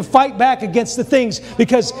use them to fight back against the things,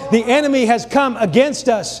 because the enemy has come against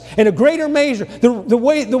us in a greater measure. The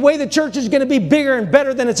way the church is going to be bigger and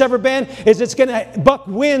better than it's ever been is it's going to buck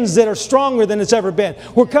winds that are stronger than it's ever been.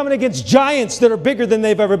 We're coming against giants that are bigger than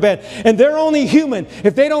they've ever been, and they're only human.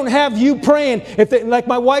 If they don't have you praying, like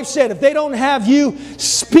my wife said, if they don't have you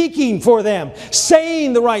speaking for them,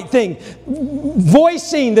 saying the right thing,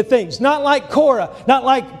 voicing the things, not like Korah, not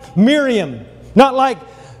like Miriam, not like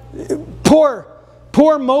poor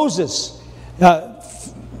Moses.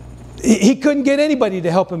 He couldn't get anybody to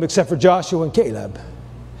help him except for Joshua and Caleb.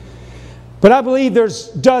 But I believe there's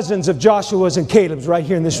dozens of Joshuas and Calebs right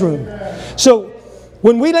here in this room. So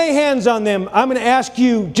when we lay hands on them, I'm going to ask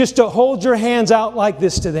you just to hold your hands out like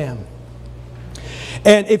this to them.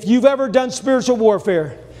 And if you've ever done spiritual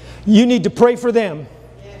warfare, you need to pray for them.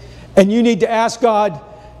 And you need to ask God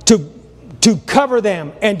to cover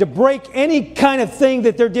them and to break any kind of thing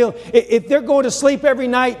that they're dealing. If they're going to sleep every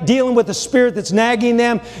night dealing with a spirit that's nagging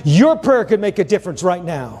them, your prayer could make a difference right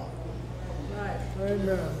now.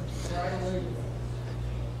 Amen.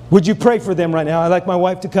 Would you pray for them right now? I'd like my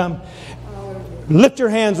wife to come. Lift your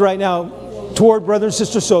hands right now toward Brother and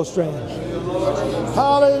Sister Solstrand.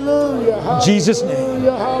 Hallelujah. In Jesus' name.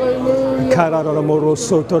 Hallelujah.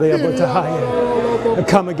 I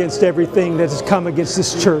come against everything that has come against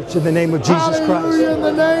this church in the name of Jesus Christ. In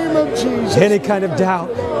the name of Jesus. Any kind of doubt,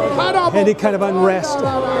 any kind of unrest,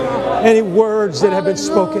 any words that have been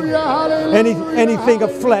spoken, anything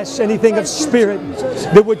of flesh, anything of spirit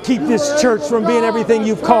that would keep this church from being everything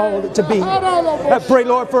you've called it to be. I pray,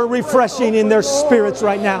 Lord, for a refreshing in their spirits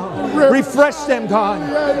right now. Refresh them, God.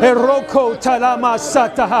 Eroko talama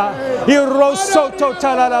sataha, irosoto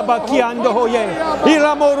talarabakiando hoye,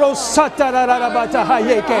 ilamoro satarabataha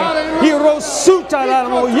irosuta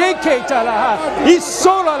lamoyeke talaha,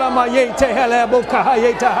 isola lamayete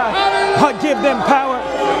helebokahayetaha. Give them power,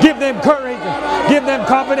 give them courage, give them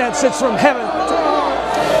confidence. It's from heaven.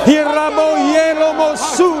 Iramo yelomo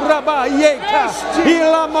suraba yeka,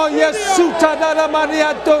 ilamo yesuta dara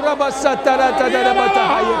mariato rabasatara dara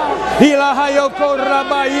batahaye, ilahayoko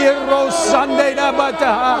rabairo sande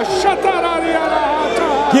bataha.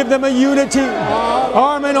 Give them a unity,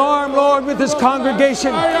 arm in arm, Lord, with this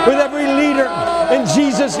congregation, with every leader, in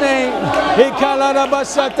Jesus' name. Ikalara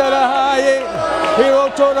basatara haye,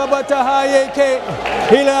 irotora batahaye ke,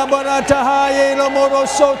 ilabarata haye, lomoro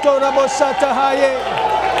soto rabosata haye.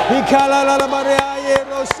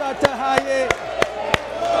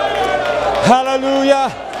 Hallelujah.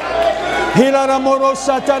 Hilara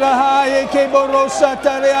morosa tarahaye ke borosa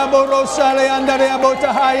tarea borosa le andare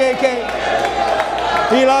abotahaye ke.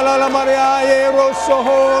 Hilala la mariaye rosso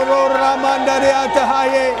horo ramandare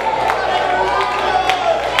atahaye.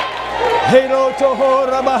 Hero toho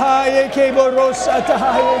rabahaye ke borosa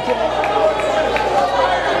tahaye ke.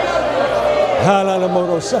 Halala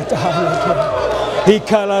morosa tahaye ke.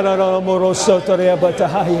 Hallelujah.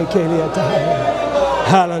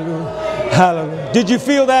 Hallelujah. Did you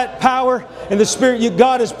feel that power in the Spirit?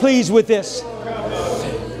 God is pleased with this.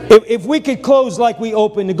 If we could close like we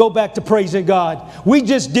opened and go back to praising God, we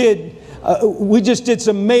just did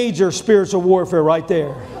some major spiritual warfare right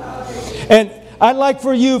there. And I'd like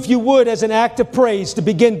for you, if you would, as an act of praise, to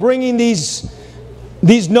begin bringing these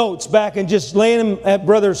notes back and just laying them at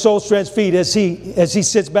Brother Solstrand's feet as he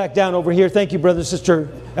sits back down over here. Thank you, Brother, Sister,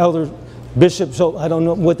 Elder, Bishop. I don't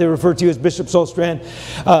know what they refer to you as, Bishop Solstrand.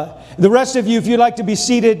 The rest of you, if you'd like to be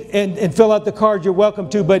seated and fill out the card, you're welcome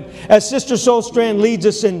to. But as Sister Solstrand leads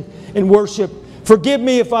us in worship, forgive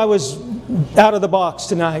me if I was out of the box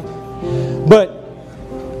tonight. But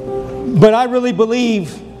I really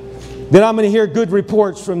believe that I'm going to hear good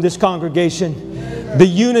reports from this congregation. The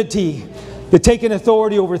unity, the taking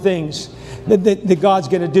authority over things that God's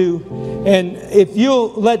going to do. And if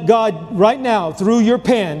you'll let God right now, through your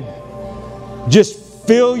pen, just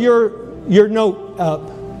fill your note up,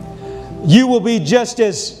 you will be just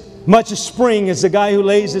as much a spring as the guy who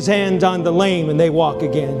lays his hands on the lame and they walk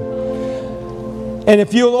again. And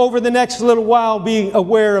if you'll, over the next little while, be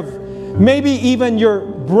aware of maybe even your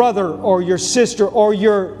brother or your sister or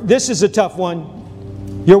this is a tough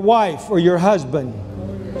one, your wife or your husband.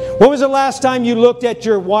 When was the last time you looked at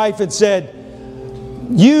your wife and said,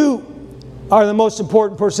 "You are the most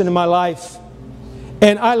important person in my life,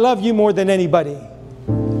 and I love you more than anybody,"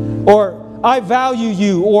 or "I value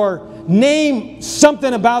you," or name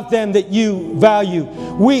something about them that you value?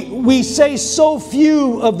 We say so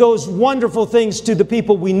few of those wonderful things to the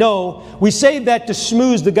people we know. We say that to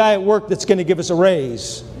schmooze the guy at work that's going to give us a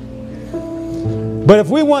raise. But if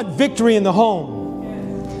we want victory in the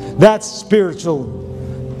home, that's spiritual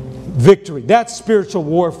victory. That's spiritual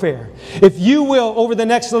warfare. If you will, over the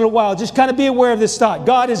next little while, just kind of be aware of this thought.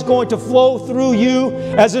 God is going to flow through you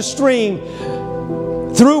as a stream,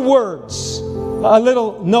 through words. A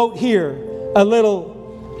little note here, a little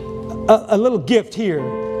gift here,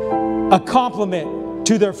 a compliment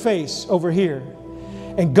to their face over here.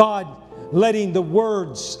 And God letting the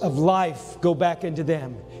words of life go back into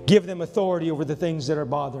them. Give them authority over the things that are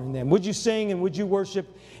bothering them. Would you sing and would you worship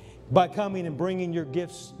by coming and bringing your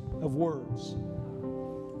gifts of words?